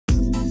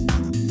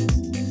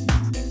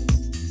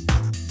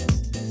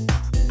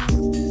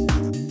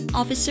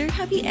Officer,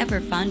 have you ever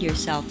found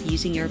yourself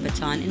using your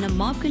baton in a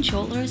mob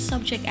control or a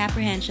subject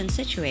apprehension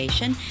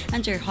situation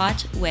under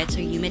hot, wet,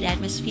 or humid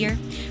atmosphere?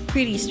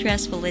 Pretty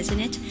stressful,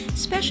 isn't it?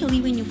 Especially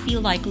when you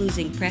feel like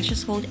losing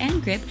precious hold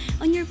and grip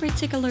on your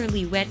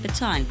particularly wet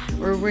baton,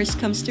 or worse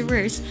comes to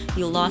worse,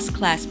 you lost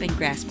clasp and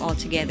grasp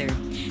altogether.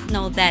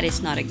 No, that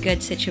is not a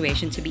good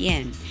situation to be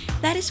in.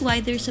 That is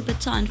why there's a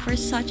baton for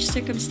such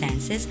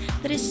circumstances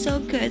that is so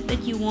good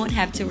that you won't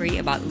have to worry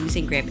about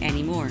losing grip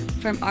anymore.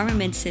 From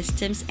Armament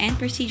Systems and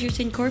Procedures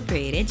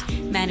Incorporated,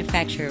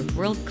 manufacturer of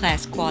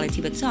world-class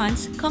quality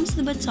batons, comes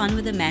the baton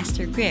with a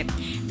master grip,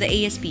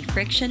 the ASP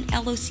Friction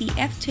LOC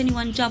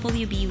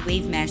F21WB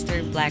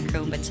Wavemaster Black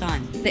Chrome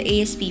Baton.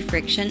 The ASP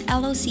Friction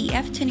LOC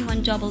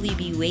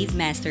F21WB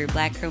Wavemaster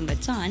Black Chrome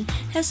Baton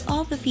has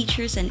all the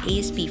features an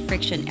ASP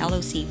Friction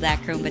LOC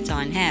Black Chrome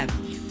Baton have: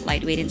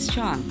 lightweight and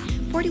strong,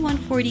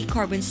 4140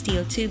 carbon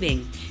steel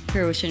tubing,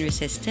 corrosion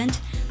resistant,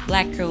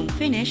 black chrome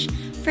finish,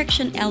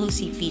 Friction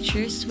LOC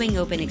features swing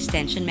open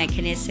extension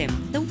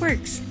mechanism, the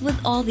works. With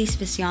all these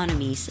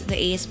physiognomies,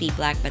 the ASP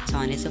Black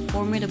Baton is a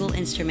formidable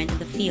instrument in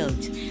the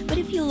field. But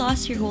if you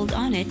lost your hold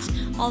on it,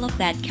 all of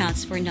that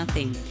counts for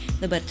nothing.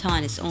 The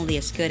baton is only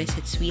as good as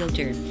its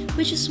wielder,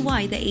 which is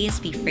why the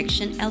ASP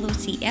Friction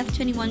LOC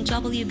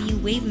F21WB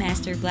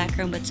Wavemaster Black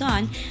Chrome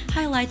Baton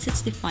highlights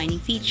its defining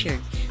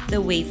feature, the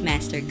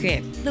Wavemaster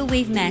Grip. The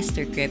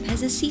Wavemaster Grip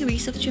has a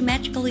series of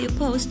geometrically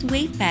opposed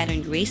wave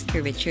pattern raised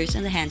curvatures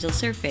on the handle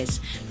surface,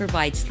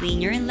 provides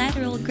linear and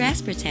lateral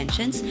grasp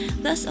retentions,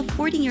 thus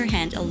affording your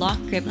hand a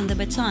locked grip on the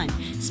baton,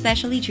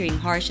 especially during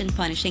harsh and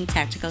punishing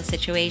tactical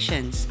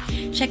situations.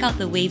 Check out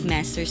the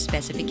Wavemaster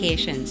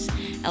specifications: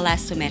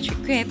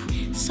 elastometric grip,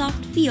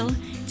 soft feel,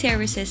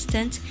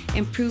 tear-resistant,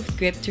 improved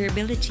grip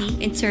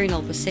durability,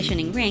 internal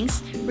positioning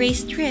rings,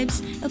 raised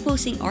ribs,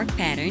 opposing arc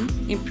pattern,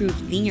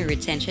 improved linear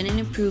retention, and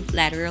improved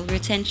lateral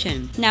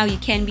retention. Now you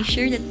can be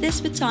sure that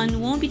this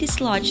baton won't be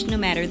dislodged no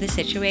matter the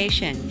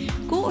situation.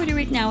 Go order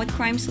it now at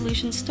Crime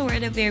Solutions Store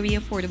at a very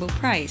affordable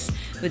price.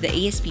 With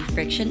the ASP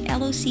Friction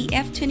LOC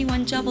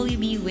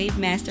F21WB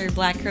Wavemaster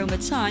Black Chrome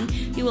Baton,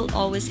 you will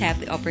always have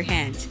the upper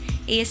hand.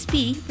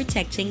 ASP,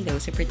 protecting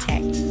those who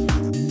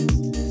protect.